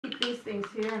these things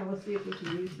here and we'll see if we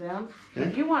can use them. Okay.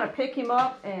 If you want to pick him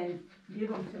up and give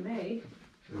him to me.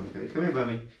 Okay, come here,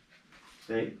 Bubby.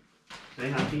 Stay. Stay,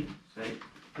 Hachi. Stay.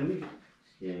 Come here.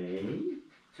 Stay.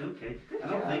 It's okay. Good I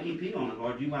don't job. think he peed on the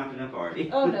hard. You wiped it up already.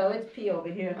 Oh no, it's pee over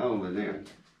here. Over there.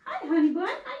 Hi, honey bun.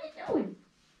 How you doing?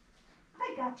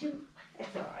 I got you. It's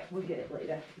all right. We'll get it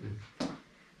later.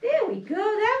 There we go.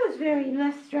 That was very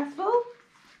less stressful.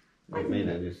 Wait a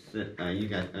minute. Just sit. You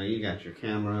got your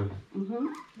camera.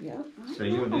 Yeah. So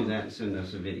you'll do that and send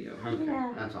us a video. Okay.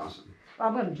 Yeah. That's awesome.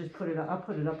 I'm gonna just put it up. I'll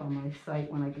put it up on my site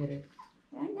when I get it.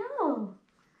 I know.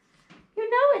 You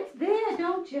know it's there,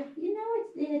 don't you? You know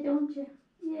it's there, don't you?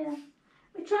 Yeah.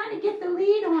 We're trying to get the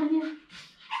lead on you.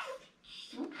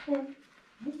 Okay.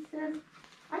 It's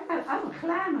I'm a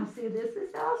climber. See, this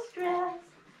is all stress.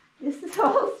 This is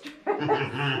all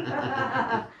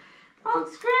stress.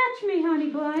 Don't scratch me, honey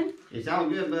bun. It's all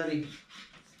good, buddy.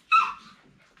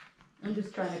 I'm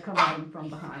just trying to come at him from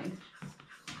behind.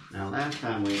 Now, last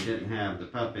time we didn't have the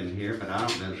pup in here, but I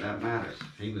don't think that matters.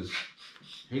 He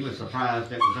was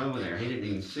surprised it was over there. He didn't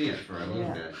even see it for a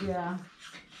little bit. Yeah.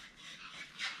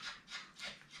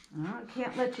 Oh, I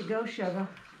can't let you go, sugar,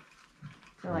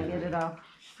 till I get it all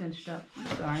cinched up.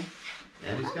 I'm sorry.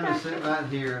 And he's gonna sit right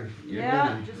here. You're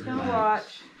just gonna gonna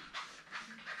watch.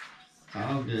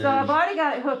 All good. So I've already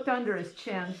got it hooked under his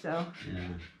chin, so Yeah.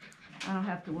 I don't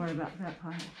have to worry about that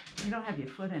part. You don't have your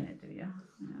foot in it, do you?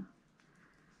 No.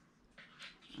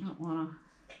 I don't want to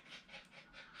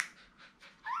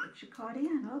get you caught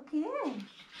in. Okay.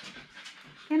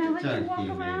 Can I let you walk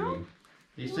around?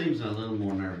 He seems a little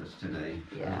more nervous today.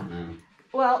 Yeah. I don't know.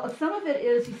 Well, some of it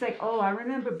is he's like, oh, I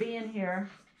remember being here.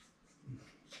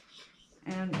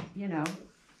 And, you know,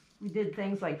 we did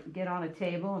things like get on a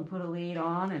table and put a lead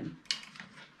on and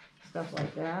stuff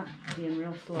like that. Being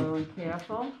real slow and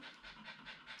careful.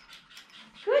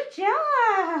 Good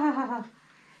job.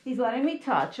 He's letting me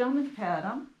touch him and pet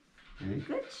him. Okay.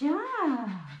 Good job.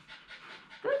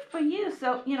 Good for you.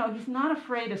 So, you know, he's not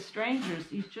afraid of strangers.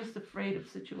 He's just afraid of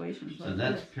situations So like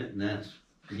that's this. that's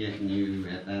getting you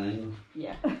at that angle?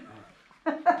 Yeah.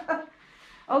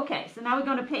 Okay, so now we're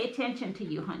going to pay attention to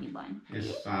you, honey bun.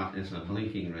 It's a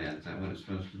blinking red. Is that what it's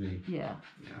supposed to be? Yeah.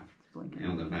 Yeah. It's blinking.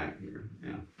 On the back here.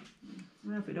 Yeah.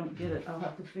 Well, if we don't get it, I'll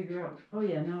have to figure out. Oh,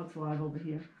 yeah, now it's live over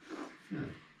here. Good.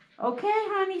 Okay,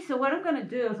 honey, so what I'm going to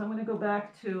do is I'm going to go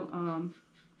back to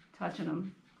touching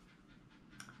him.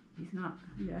 He's not,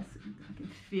 yes, I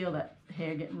can feel that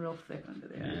hair getting real thick under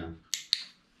there. Yeah.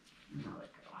 Now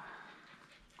let go.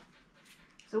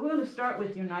 So we're going to start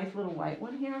with your nice little white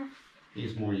one here.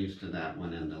 He's more used to that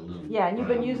one and the little. Yeah, and you've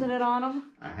been brown using one. it on him?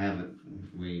 I haven't.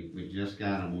 We just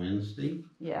got him Wednesday.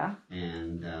 Yeah.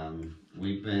 And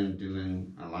we've been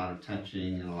doing a lot of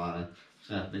touching and a lot of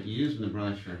stuff, but using the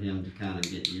brush for him to kind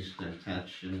of get used to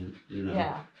touch and, you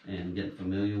know, and get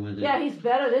familiar with it. Yeah, he's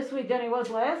better this week than he was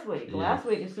last week. Yeah. Last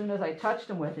week, as soon as I touched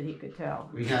him with it, he could tell.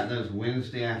 We got those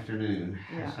Wednesday afternoon.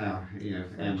 Yeah. That's how, you know,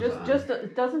 So Amazon.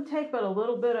 it doesn't take but a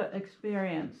little bit of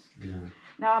experience. Yeah.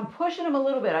 Now I'm pushing him a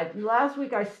little bit. Last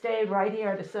week I stayed right here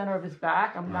at the center of his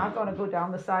back. I'm not Right. going to go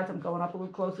down the sides. I'm going up a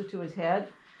little closer to his head.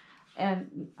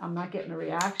 And I'm not getting a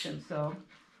reaction, so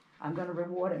I'm going to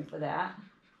reward him for that.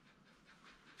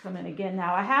 Come in again.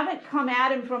 Now I haven't come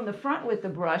at him from the front with the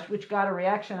brush, which got a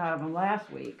reaction out of him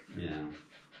last week. Yeah.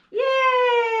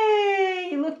 Yay!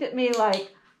 He looked at me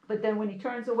like, but then when he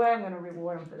turns away, I'm going to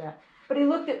reward him for that. But he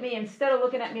looked at me, instead of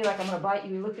looking at me like I'm going to bite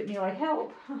you, he looked at me like,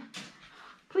 help.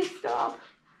 Please stop.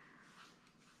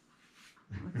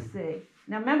 Let's see.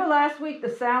 Now remember last week the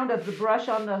sound of the brush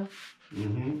on the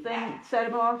thing set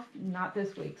him off? Not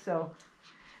this week. So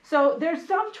there's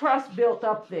some trust built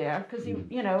up there because he,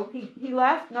 you know, he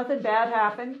left, nothing bad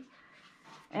happened.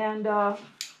 And all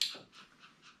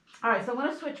right, so I'm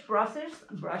going to switch brushes.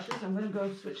 I'm going to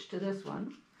go switch to this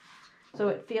one so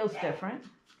it feels different.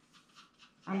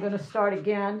 I'm going to start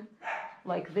again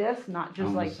like this, not just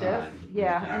On like the this. side.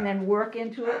 Yeah, Okay. and then work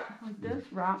into it like this.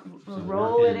 So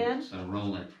Roll work it in. So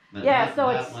roll it. But Yeah, that, so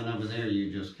that it's- one over there,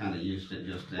 you just kind of used it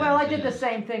just. Well, I as did the is.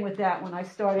 same thing with that when I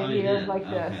started Oh, you here did? like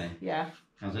this. Okay. Yeah.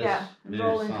 'Cause it's Yeah, and very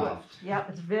roll into soft. it. Yeah,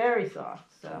 it's very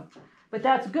soft. So, but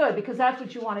that's good because that's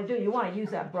what you want to do. You want to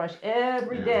use that brush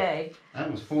every Yeah. day.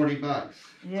 That was $40.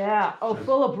 Yeah. Oh,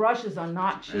 full of brushes are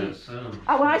not cheap. Yeah, so.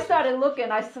 When I started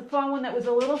looking, I found one that was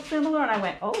a little similar, and I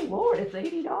went, "Oh Lord, it's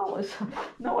 $80."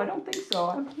 No, I don't think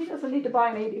so. He doesn't need to buy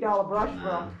an $80 brush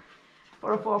No.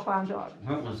 for a 4-pound dog.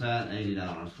 What was that?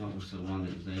 $80. What was the one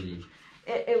that was 80?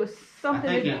 It was something.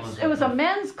 I think It was a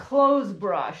men's clothes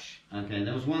brush. Okay,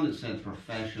 there was one that said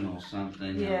professional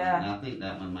something. Yeah. And I think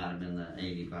that one might have been the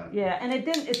 $80. Yeah, and it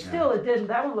didn't. It didn't.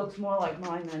 That one looks more like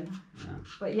mine then. Yeah.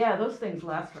 But yeah, those things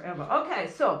last forever. Okay,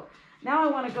 so now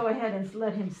I want to go ahead and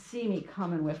let him see me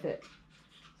coming with it.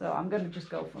 So I'm going to just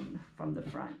go from the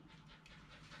front.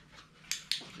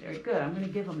 Very good. I'm going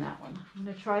to give him that one. I'm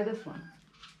going to try this one.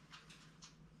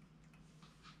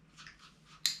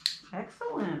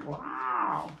 Excellent.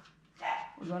 Wow.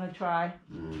 We're going to try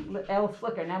L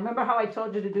slicker. Now remember how I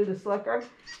told you to do the slicker?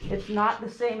 It's not the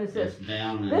same as this. It's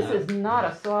down and this up. is not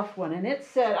a soft one. And it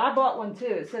said, I bought one too.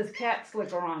 It says cat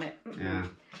slicker on it. Yeah.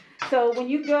 So if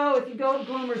you go to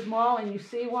Groomers Mall and you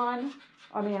see one,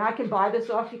 I mean, I can buy this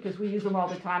off you because we use them all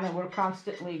the time and we're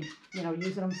constantly,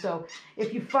 using them. So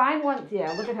if you find one,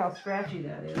 yeah, look at how scratchy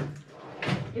that is.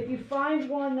 If you find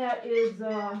one that is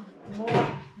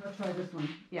more, let's try this one.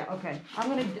 Yeah, okay. I'm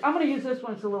gonna use this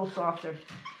one. It's a little softer,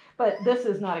 but this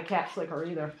is not a cat slicker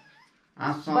either.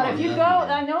 But if you go,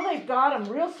 I know they've got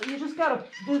them real. You just gotta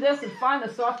do this and find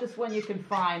the softest one you can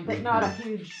find, but not a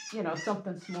huge,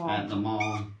 something small. At the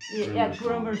mall. Yeah, at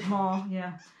Groomers Mall.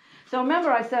 Yeah. So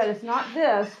remember, I said it's not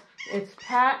this. It's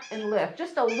pat and lift.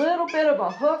 Just a little bit of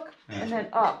a hook and then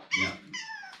up.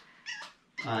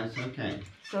 Yeah. It's okay.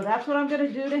 So that's what I'm going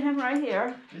to do to him right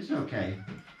here. It's okay.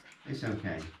 It's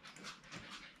okay.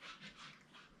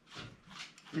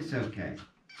 It's okay.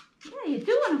 Yeah, you're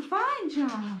doing a fine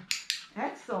job.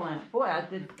 Excellent. Boy,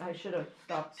 I should have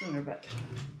stopped sooner, but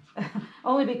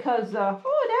only because, that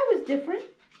was different.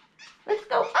 Let's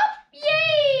go up.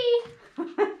 Yay!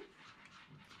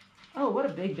 Oh, what a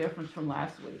big difference from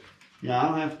last week. Yeah,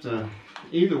 I'll have to,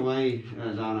 either way,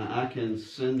 Donna, I can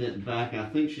send it back. I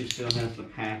think she still has the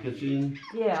packaging.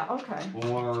 Yeah, okay.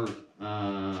 Or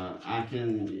I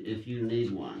can, if you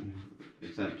need one.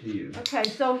 It's up to you. Okay,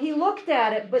 so he looked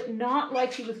at it, but not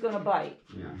like he was going to bite.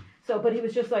 Yeah. So, but he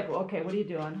was just like, well, okay, what are you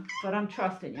doing? But I'm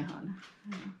trusting you, hon.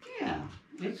 Yeah.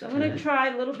 So I'm going to try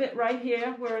a little bit right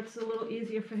here where it's a little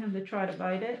easier for him to try to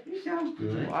bite it. You sound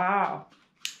good. Wow.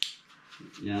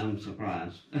 Yeah, I'm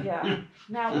surprised. Yeah.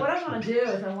 Now, what I want to do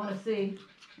is I want to see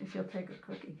if he'll take a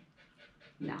cookie.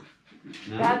 No.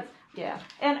 That's, yeah.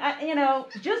 And,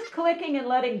 just clicking and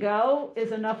letting go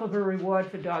is enough of a reward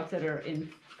for dogs that are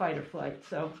in fight or flight.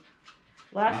 So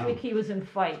last week he was in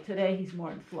fight. Today he's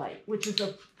more in flight, which is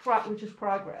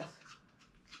progress.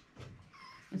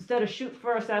 Instead of shoot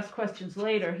first, ask questions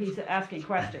later, he's asking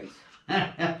questions.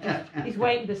 He's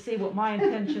waiting to see what my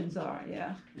intentions are.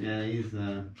 Yeah. Yeah, he's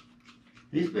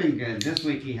been good. This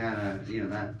week he had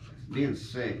that being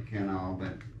sick and all,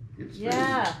 but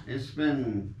it's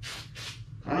been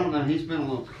I don't know, he's been a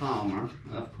little calmer,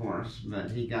 of course, but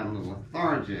he got a little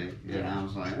lethargic, and I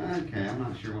was like, okay, I'm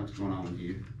not sure what's going on with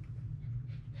you.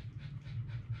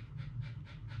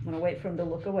 I'm going to wait for him to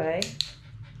look away.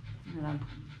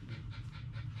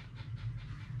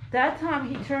 That time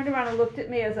he turned around and looked at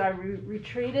me as I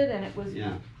retreated, and it was,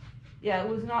 it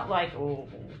was not like, oh,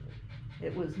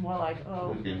 it was more like,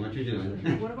 oh. Okay, what you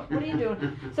doing? What are you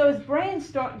doing? So his brain's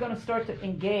going to start to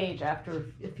engage after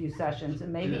a few sessions,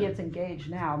 and maybe it's engaged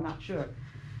now, I'm not sure.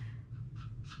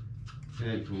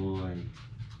 Good boy.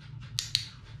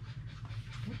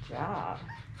 Good job.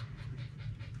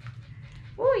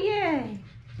 Oh, yay.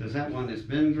 So is that one that's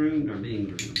been groomed or being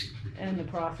groomed? In the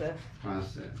process.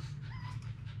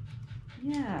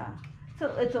 Yeah.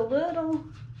 So it's a little,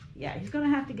 he's going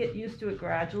to have to get used to it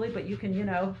gradually, but you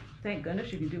can, thank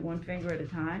goodness you can do one finger at a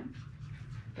time.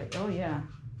 But, oh, yeah.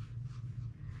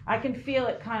 I can feel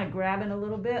it kind of grabbing a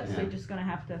little bit, so you're just going to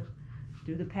have to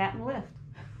do the pat and lift.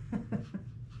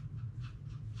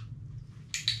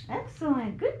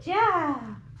 Excellent. Good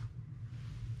job.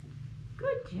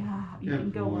 Good job. You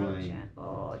can go on.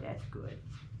 Oh, that's good.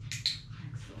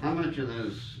 Excellent. How much of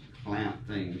those clamp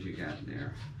things you got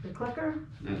there? The clicker?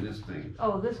 No, this thing.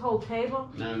 Oh, this whole table?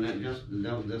 No,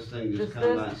 this thing just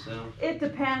comes by itself? It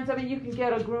depends. I mean, you can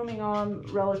get a grooming arm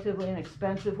relatively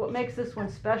inexpensive. What makes this one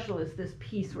special is this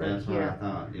piece right here. That's what I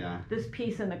thought, yeah. This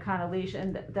piece and the kind of leash,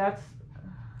 and that's,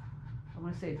 I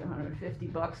want to say it's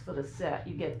 $150 for the set.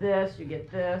 You get this, you get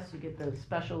the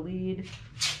special lead.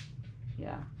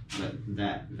 Yeah. But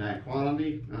that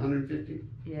quality, 150?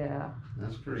 Yeah.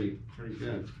 That's pretty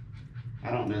good. I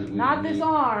don't know that we Not this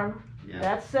arm. Yeah.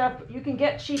 That's separate. You can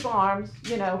get cheap arms,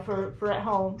 for at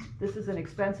home. This is an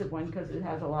expensive one because it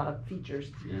has a lot of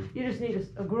features. Yeah. You just need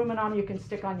a grooming arm you can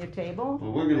stick on your table.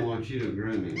 Well, we're going to want you to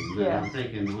grooming. But I'm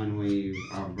thinking when we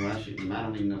are brushing them, I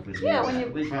don't even know if we need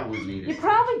that. We probably wouldn't need it. You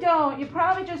probably don't. You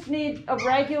probably just need a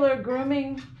regular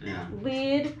grooming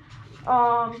lead.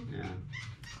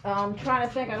 I'm trying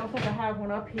to think, I don't think I have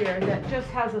one up here that just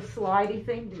has a slidey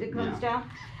thing that comes down.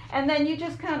 And then you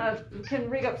just kind of can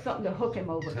rig up something to hook him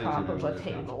over top of a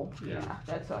table. Yeah,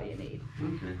 that's all you need.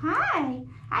 Okay. Hi,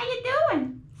 how you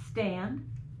doing? Stand.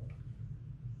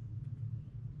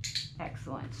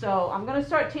 Excellent. So I'm going to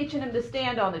start teaching him to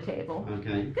stand on the table.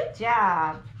 Okay. Good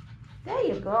job. There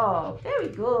you go. Very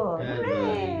good. Good.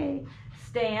 Hooray.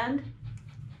 Stand.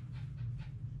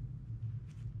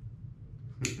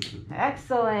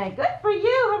 Excellent. Good for you.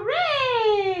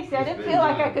 Hooray. See, I didn't feel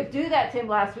like I could do that to him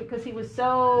last week because he was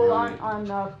so on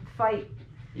the fight.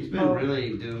 He's been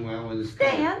really doing well with his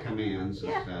commands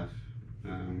and stuff.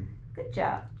 Good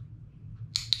job.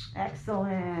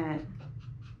 Excellent.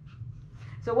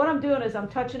 So what I'm doing is I'm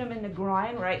touching him in the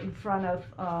groin right in front of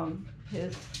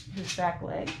his back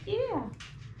leg. Yeah.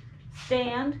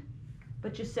 Stand.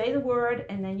 But you say the word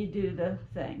and then you do the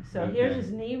thing. So here's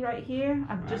his knee right here.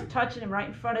 I'm just touching him right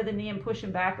in front of the knee and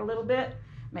pushing back a little bit.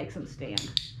 Makes him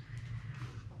stand.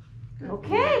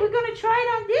 Okay, we're going to try it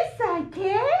on this side,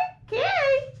 Carrie.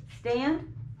 Carrie,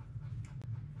 stand.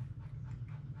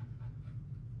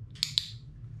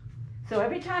 So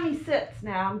every time he sits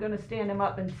now, I'm going to stand him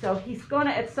up. And so he's going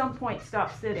to, at some point,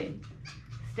 stop sitting.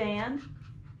 Stand.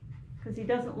 Because he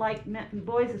doesn't like men,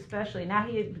 boys especially. Now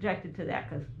he objected to that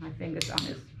because my finger's on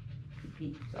his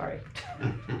feet. Sorry.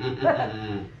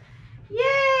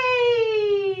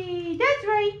 Yay! That's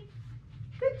right.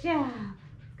 Good job.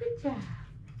 Good job.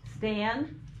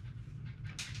 Stand.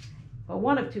 Well,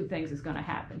 one of two things is going to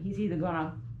happen. He's either going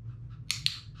to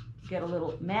get a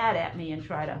little mad at me and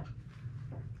try to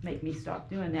make me stop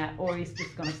doing that, or he's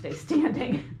just going to stay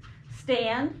standing.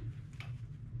 Stand.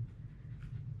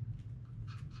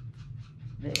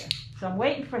 There. So I'm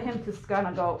waiting for him to kind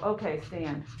of go, okay,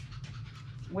 stand.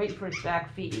 Waiting for his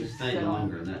back feet to stay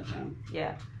longer that time.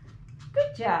 Yeah.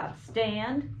 Good job.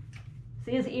 Stand.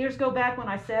 See his ears go back when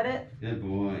I said it? Good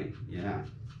boy. Yeah.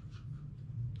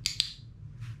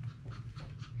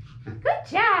 Good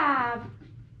job.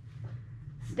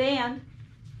 Stand.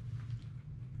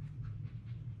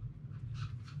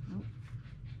 Nope.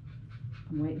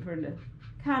 I'm waiting for him to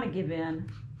kind of give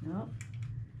in. Nope.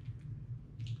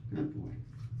 Good boy.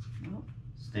 Nope.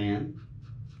 Stand.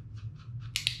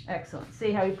 Excellent.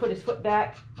 See how he put his foot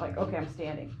back? Like, okay, I'm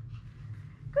standing.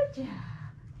 Good job.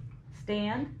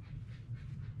 Stand.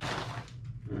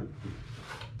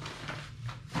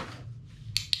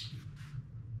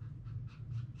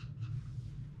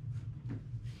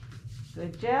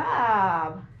 Good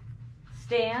job.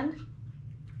 Stand.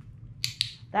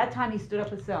 That time he stood up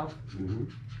himself.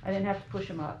 I didn't have to push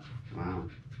him up. Wow.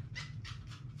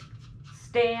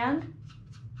 Stand.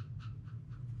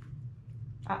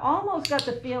 I almost got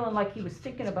the feeling like he was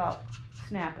thinking about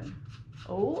snapping.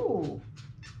 Oh,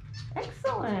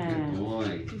 excellent. Good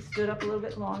boy. He stood up a little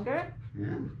bit longer.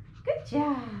 Yeah. Good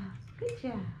job. Good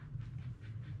job.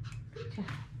 Good job.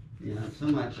 Yeah, so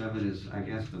much of it is, I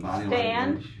guess, the body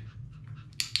language.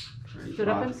 Stood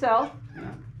up himself.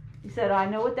 Yeah. He said, I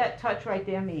know what that touch right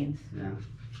there means. Yeah.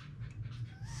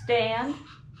 Stand.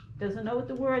 Doesn't know what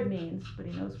the word means, but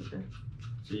he knows what the...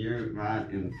 So you're right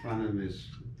in front of his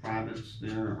privates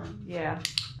there? Or? Yeah.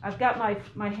 I've got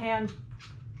my hand...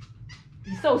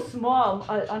 He's so small.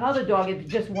 Another dog is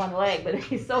just one leg, but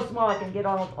he's so small I can get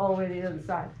all the way to the other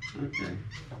side. Okay.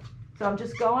 So I'm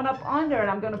just going up under,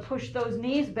 and I'm going to push those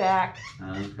knees back,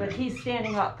 but he's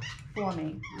standing up for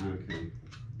me. Okay.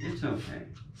 It's okay.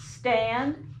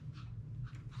 Stand.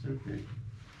 It's okay.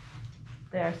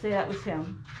 There, see, that was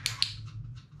him.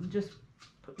 I'm just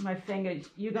putting my finger.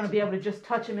 You're going to be able to just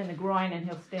touch him in the groin, and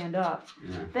he'll stand up.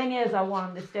 Yeah. Thing is, I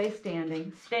want him to stay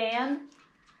standing. Stand.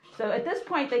 So at this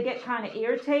point, they get kind of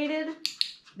irritated.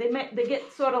 They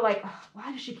get sort of like, oh,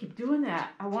 why does she keep doing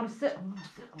that? I want to sit. I want to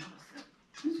sit. I want to sit.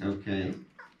 It's okay.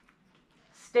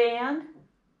 Stand.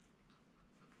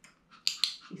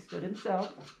 He stood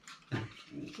himself.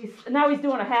 Now he's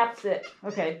doing a half sit.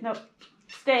 Okay, no.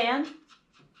 Stand.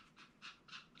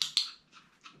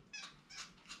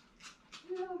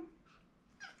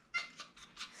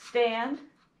 Stand.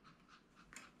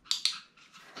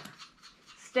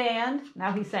 Stand.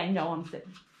 Now he's saying, no, I'm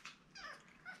sitting.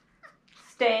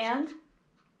 Stand.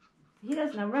 He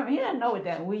doesn't know, remember, he doesn't know what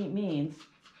that means.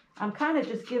 I'm kind of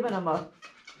just giving him a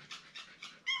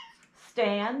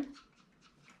stand.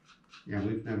 Yeah,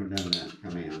 we've never done that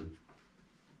command.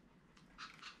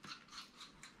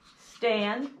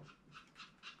 Stand.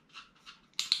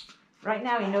 Right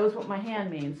now he knows what my hand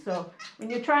means. So when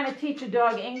you're trying to teach a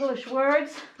dog English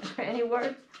words, or any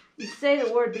words, you say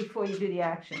the word before you do the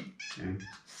action. Okay.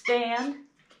 Stand.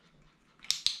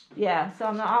 Yeah, so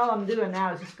all I'm doing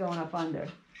now is just going up under.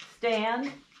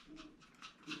 Stand.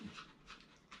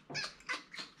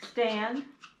 stand.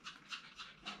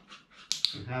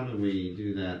 How do we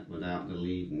do that without the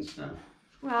lead and stuff?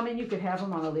 Well, I mean, you could have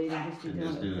him on a lead and just be doing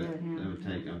Just do it. with That would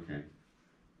take, okay.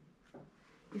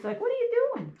 He's like, what are you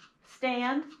doing?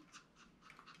 Stand.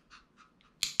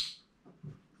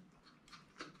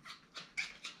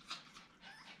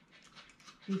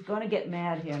 He's going to get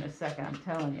mad here in a second, I'm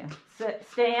telling you. Sit,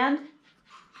 stand.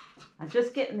 I'm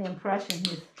just getting the impression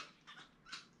he's...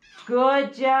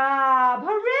 Good job.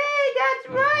 Hooray, that's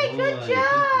right. Good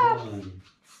job.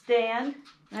 Stand.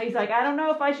 Now he's like, I don't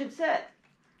know if I should sit.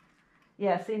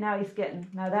 Yeah, see, now he's getting...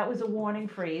 Now that was a warning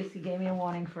freeze. He gave me a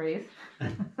warning freeze. A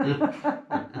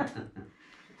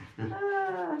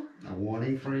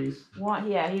warning freeze?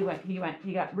 Yeah,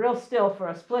 he got real still for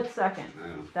a split second.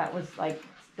 Oh. That was like,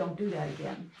 don't do that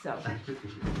again. So,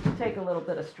 take a little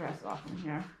bit of stress off him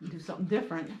here and do something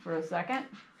different for a second.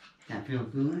 That feel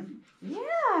good?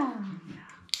 Yeah.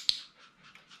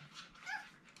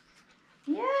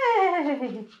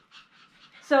 Yay.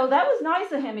 So that was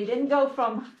nice of him. He didn't go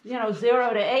from, 0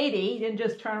 to 80. He didn't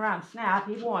just turn around and snap.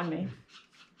 He warned me.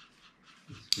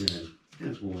 That's good.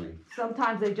 Good boy.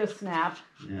 Sometimes they just snap.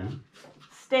 Yeah.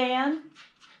 Stand.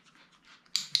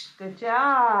 Good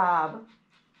job.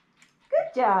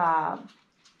 Good job.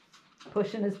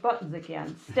 Pushing his buttons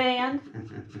again. Stand.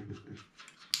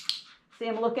 See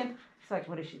him looking? It's like,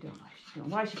 what is she doing? What is she doing?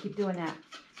 Why does she keep doing that?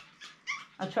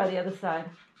 I'll try the other side.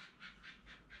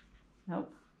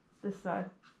 Nope. This side.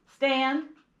 Stand.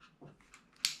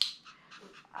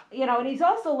 And he's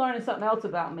also learning something else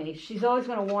about me. She's always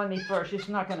going to warn me first. She's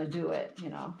not going to do it,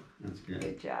 That's good.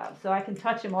 Good job. So I can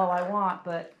touch him all I want,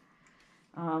 but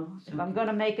if I'm going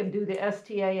to make him do the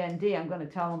STAND, I'm going to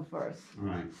tell him first. All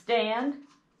right. Stand.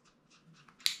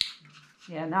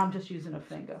 Yeah, now I'm just using a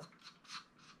finger.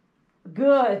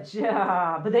 Good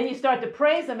job. But then you start to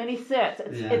praise him and he sits.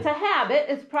 It's a habit.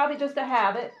 It's probably just a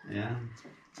habit. Yeah.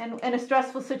 And in a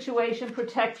stressful situation,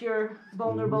 protect your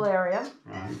vulnerable area.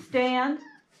 Right. Stand.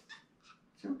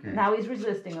 It's okay. Now he's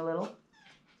resisting a little.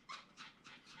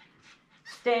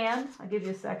 Stand. I'll give you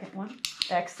a second one.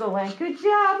 Excellent. Good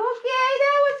job. Okay,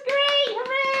 that was great.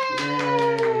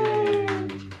 Hooray!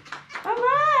 Yay. All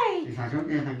right. He's like,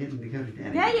 okay, I'm getting to go to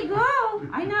Daddy. There you go.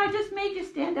 I know. I just made you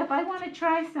stand up. I want to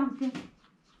try something.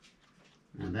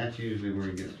 And that's usually where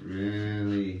it gets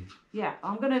really... Yeah,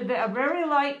 I'm going to a very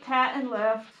light pat and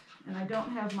lift, and I don't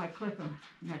have my clipper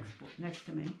next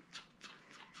to me.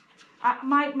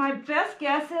 My best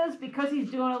guess is, because he's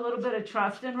doing a little bit of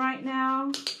trusting right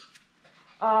now,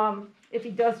 if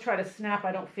he does try to snap,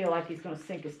 I don't feel like he's going to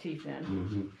sink his teeth in.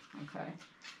 Mm-hmm. Okay.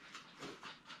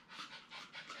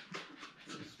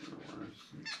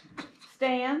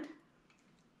 Stand.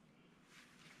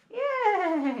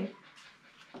 Yay!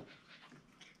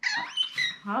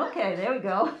 Okay, there we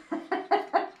go.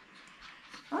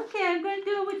 Okay, I'm going to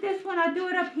do it with this one. I'll do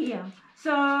it up here.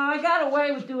 So I got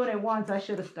away with doing it once. I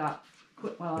should have stopped.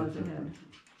 Quit while I was ahead.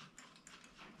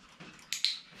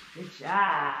 Good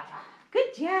job.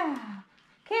 Good job.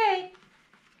 Okay,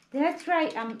 that's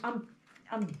right. I'm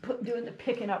doing the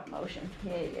picking up motion.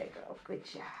 Here you go. Good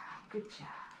job. Good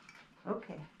job.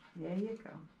 Okay, there you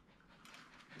go.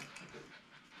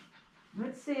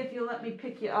 Let's see if you'll let me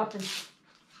pick you up and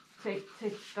take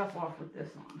stuff off with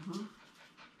this on, huh?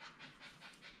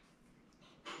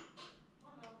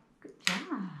 Good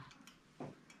job.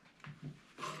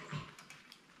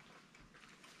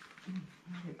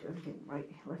 I'm getting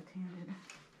left-handed.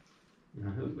 I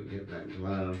hope we get that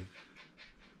glove.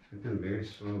 I've been very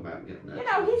slow about getting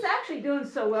that. He's actually doing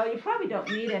so well. You probably don't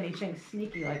need anything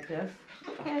sneaky like this.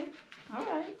 Okay, all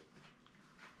right.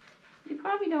 You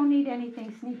probably don't need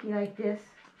anything sneaky like this.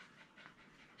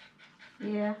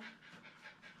 Yeah.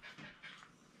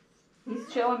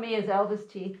 He's showing me his Elvis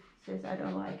teeth. Says I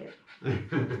don't like it.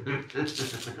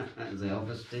 His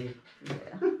Elvis teeth?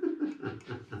 Yeah.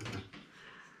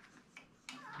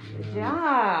 Good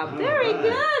job. Very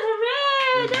good.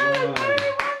 Hooray. That was very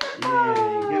wonderful.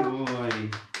 Yay, good boy.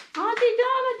 Auntie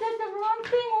Donna did the wrong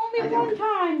thing only one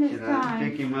time this Should time. I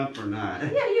pick him up or not?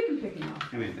 Yeah, you can pick him up.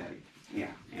 Come here, Daddy.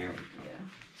 Yeah, there we go.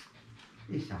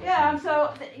 Yeah,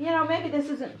 so, maybe this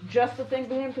isn't just the thing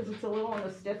for him because it's a little on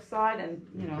the stiff side and,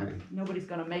 Okay. nobody's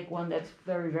going to make one that's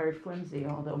very, very flimsy,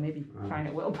 although maybe kind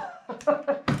of will.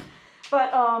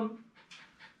 But,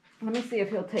 let me see if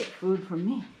he'll take food from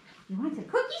me. You want some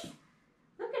cookies?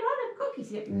 Look at all the cookies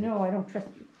here. No, I don't trust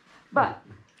you. But,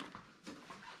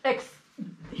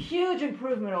 huge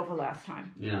improvement over last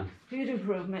time. Yeah. Huge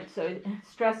improvement. So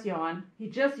stress yawn. He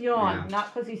just yawned,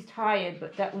 not because he's tired,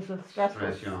 but that was a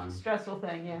stressful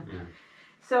thing. Yeah.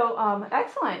 So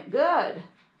excellent, good.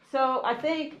 So I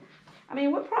think,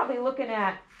 we're probably looking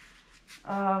at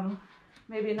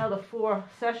maybe another 4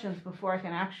 sessions before I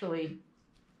can actually.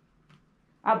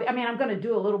 I'm going to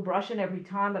do a little brushing every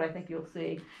time, but I think you'll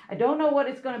see. I don't know what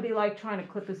it's going to be like trying to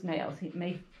clip his nails. He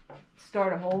may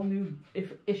start a whole new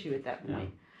issue at that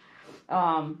point.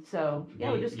 So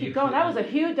yeah, we'll just keep going. That was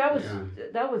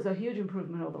a huge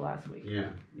improvement over last week. Yeah.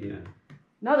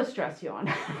 Another stress yawn.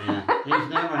 Yeah, he's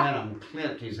never had them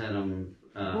clipped. He's had them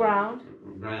ground.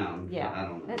 Yeah, I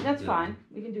don't know. That's fine.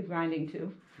 We can do grinding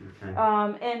too. Okay.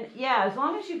 And yeah, as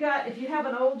long as if you have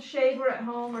an old shaver at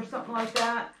home or something like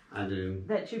that. I do.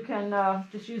 That you can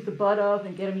just use the butt of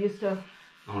and get him used to.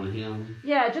 On him?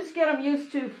 Yeah, just get him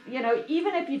used to,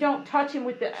 even if you don't touch him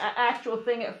with the actual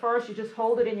thing at first, you just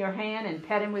hold it in your hand and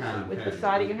pet him with the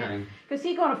side of your hand. Because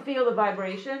he's going to feel the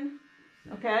vibration,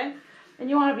 okay? And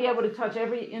you want to be able to touch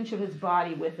every inch of his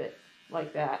body with it,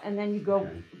 like that. And then you go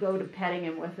to petting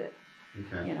him with it,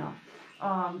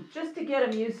 just to get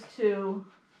him used to,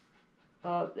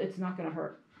 it's not going to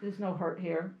hurt. There's no hurt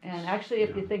here. And actually,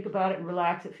 if you think about it and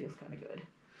relax, it feels kind of good.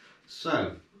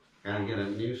 So, gotta get a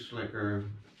new slicker,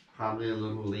 probably a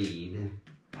little lead,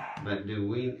 but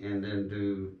and then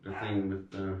do the thing with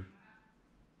the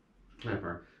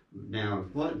clipper. Now,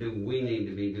 what do we need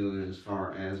to be doing as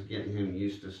far as getting him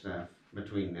used to stuff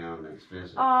between now and next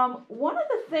visit? One of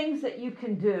the things that you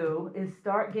can do is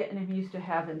start getting him used to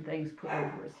having things put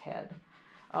over his head.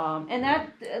 And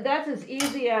that's as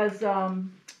easy as, let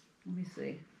me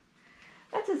see.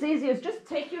 That's as easy as just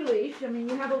take your leash. I mean,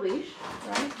 you have a leash,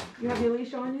 right? You have your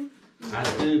leash on you? I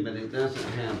do, but it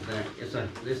doesn't have that.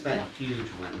 It's that huge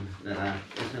one that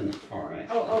it's in the car.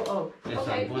 Actually. Oh. It's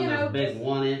okay, like one of those big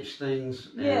 1-inch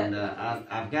things, and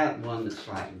I've got one that's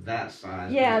like that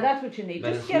size. Yeah, that's what you need.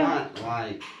 But just it's not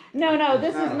like. No,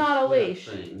 this is not a leash.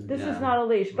 This is not a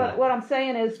leash. But right. What I'm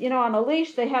saying is, on a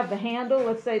leash they have the handle.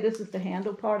 Let's say this is the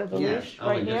handle part of the leash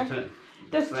right here.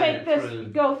 Just take this,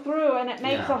 go through, and it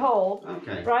makes a hole.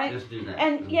 Okay. Right? Just do that.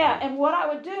 And and what I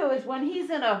would do is when he's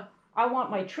in I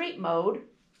want my treat mode,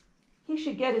 he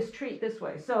should get his treat this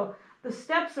way. So the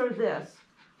steps are this.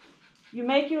 You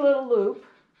make your little loop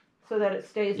so that it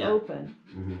stays open,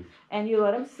 and you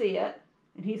let him see it,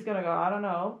 and he's going to go, I don't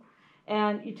know.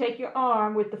 And you take your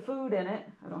arm with the food in it.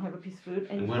 I don't have a piece of food.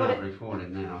 And you we're put not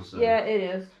recorded now, so. Yeah, it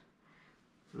is.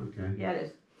 Okay. Yeah, it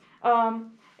is.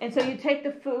 And so you take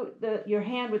the food, your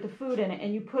hand with the food in it,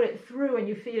 and you put it through, and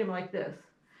you feed him like this.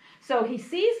 So he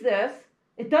sees this.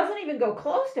 It doesn't even go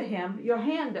close to him. Your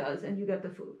hand does, and you get the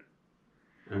food.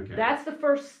 Okay. That's the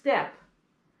first step.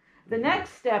 The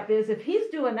next step is if he's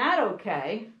doing that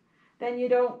okay, then you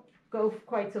don't go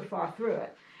quite so far through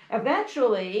it.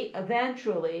 Eventually,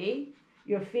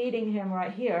 you're feeding him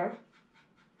right here,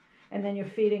 and then you're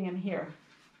feeding him here.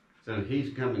 So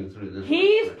he's coming through this.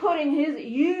 He's putting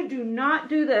you do not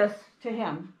do this to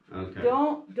him. Okay.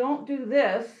 Don't do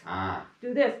this.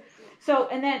 Do this. So,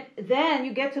 and then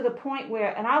you get to the point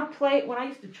where, and I'll play, when I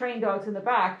used to train dogs in the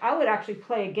back, I would actually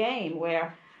play a game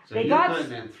where so you're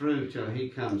putting it through till he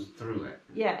comes through it.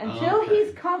 Yeah, until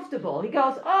he's comfortable. He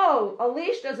goes, a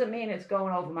leash doesn't mean it's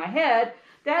going over my head.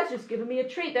 That's just giving me a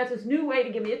treat. That's his new way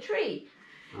to give me a treat.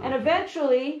 Okay. And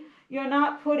eventually, you're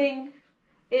not putting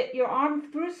your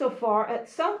arm through so far. At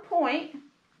some point,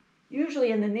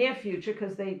 usually in the near future,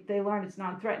 because they learn it's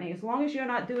non-threatening, as long as you're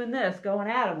not doing this, going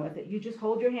at him with it, you just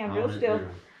hold your hand real still.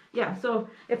 Yeah, so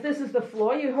if this is the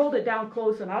floor, you hold it down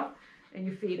close enough, and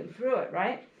you feed him through it,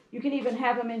 right? You can even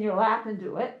have him in your lap and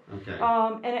do it. Okay.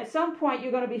 And at some point,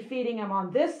 you're going to be feeding him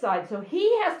on this side, so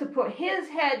he has to put his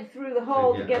head through the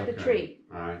hole to get the treat.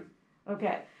 All right.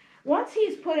 Okay. Once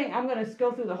he's putting, I'm going to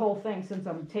go through the whole thing since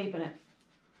I'm taping it.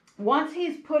 Once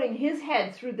he's putting his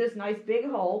head through this nice big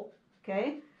hole,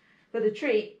 okay, for the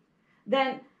treat,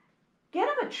 then get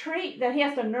him a treat that he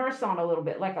has to nurse on a little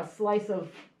bit, like a slice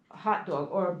of hot dog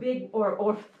or a big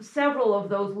or several of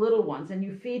those little ones, and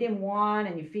you feed him one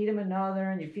and you feed him another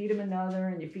and you feed him another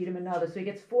and you feed him another. So he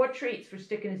gets 4 treats for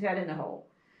sticking his head in the hole.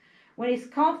 When he's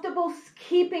comfortable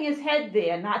keeping his head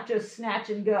there, not just snatch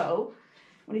and go,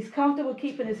 when he's comfortable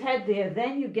keeping his head there,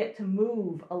 then you get to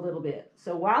move a little bit.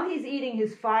 So while he's eating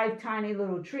his 5 tiny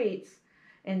little treats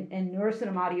and nursing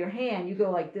them out of your hand, you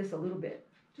go like this a little bit,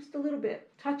 just a little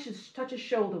bit. Touch his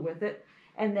shoulder with it,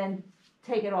 and then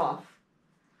take it off.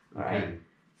 All right.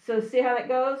 So see how that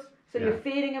goes? So you're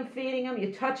feeding him.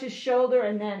 You touch his shoulder,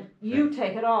 and then you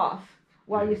take it off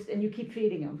while you keep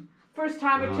feeding him. First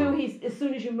time or two, as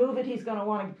soon as you move it, he's going to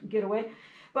want to get away.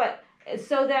 But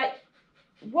so that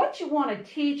what you want to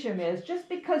teach him is just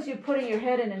because you're putting your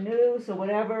head in a noose or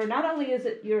whatever, not only is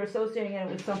it you're associating it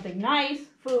with something nice,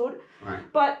 food,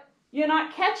 but you're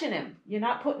not catching him. You're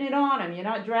not putting it on him. You're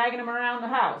not dragging him around the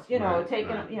house.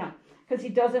 Taking him. because he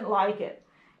doesn't like it.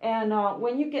 And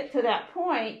when you get to that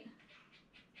point,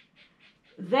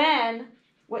 then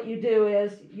what you do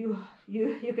is you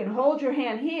can hold your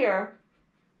hand here,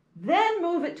 then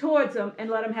move it towards him and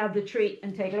let him have the treat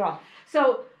and take it off.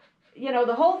 So, you know,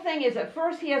 the whole thing is at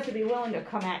first he has to be willing to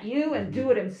come at you and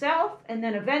do it himself, and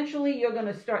then eventually you're going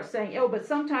to start saying, oh, but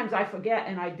sometimes I forget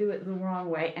and I do it the wrong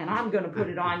way, and I'm going to put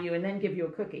it on you and then give you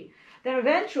a cookie. Then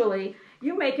eventually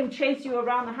you make him chase you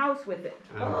around the house with it.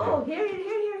 Oh, here.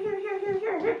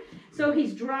 So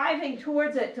he's driving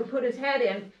towards it to put his head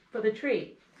in for the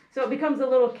treat. So it becomes a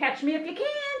little catch me if you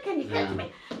can. Can you catch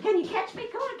me? Can you catch me?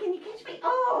 Come on, can you catch me?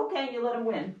 Oh, okay, and you let him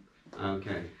win.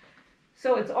 Okay.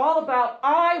 So it's all about,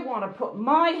 I want to put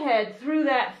my head through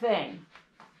that thing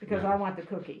because I want the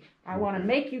cookie. I want to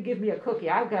make you give me a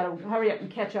cookie. I've got to hurry up and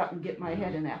catch up and get my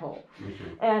head in that hole. Okay.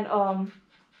 And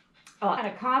kind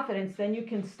of confidence, then you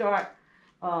can start,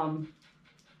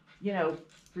 you know,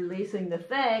 releasing the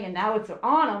thing, and now it's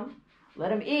on him.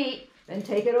 Let him eat, then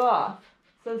take it off.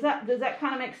 So does that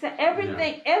kind of make sense?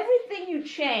 Everything you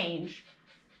change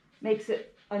makes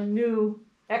it a new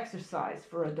exercise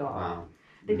for a dog. Wow.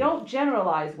 They don't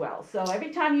generalize well. So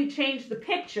every time you change the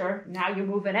picture, now you're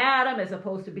moving at them as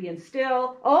opposed to being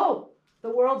still. Oh, the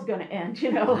world's going to end,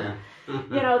 you know. Yeah.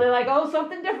 You know, they're like, oh,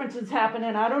 something different is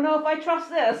happening. I don't know if I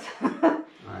trust this.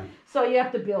 Right. So you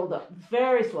have to build up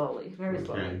very slowly, very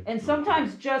slowly. Okay. And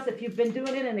sometimes just if you've been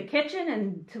doing it in the kitchen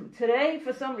and today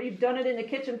you've done it in the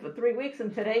kitchen for 3 weeks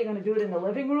and today you're going to do it in the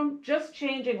living room, just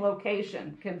changing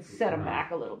location can set them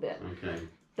back a little bit. Okay.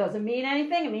 Doesn't mean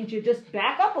anything. It means you just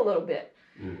back up a little bit.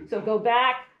 So go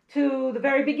back to the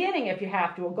very beginning if you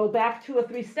have to, or go back 2 or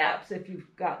 3 steps if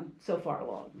you've gotten so far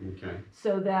along. Okay.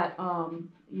 So that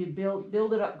you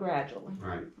build it up gradually.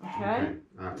 Right. Okay?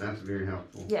 That's very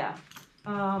helpful. Yeah.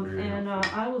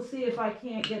 I will see if I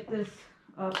can't get this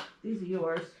up. These are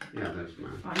yours. Yeah, that's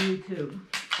mine. On YouTube.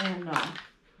 And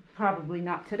probably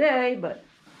not today, but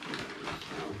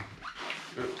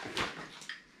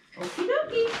okie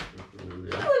dokie. You look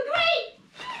great.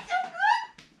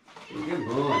 Good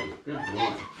boy. Good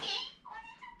boy.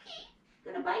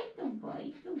 Gonna bite? Don't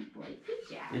bite. Don't bite. Good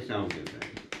job. It's all good,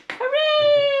 baby.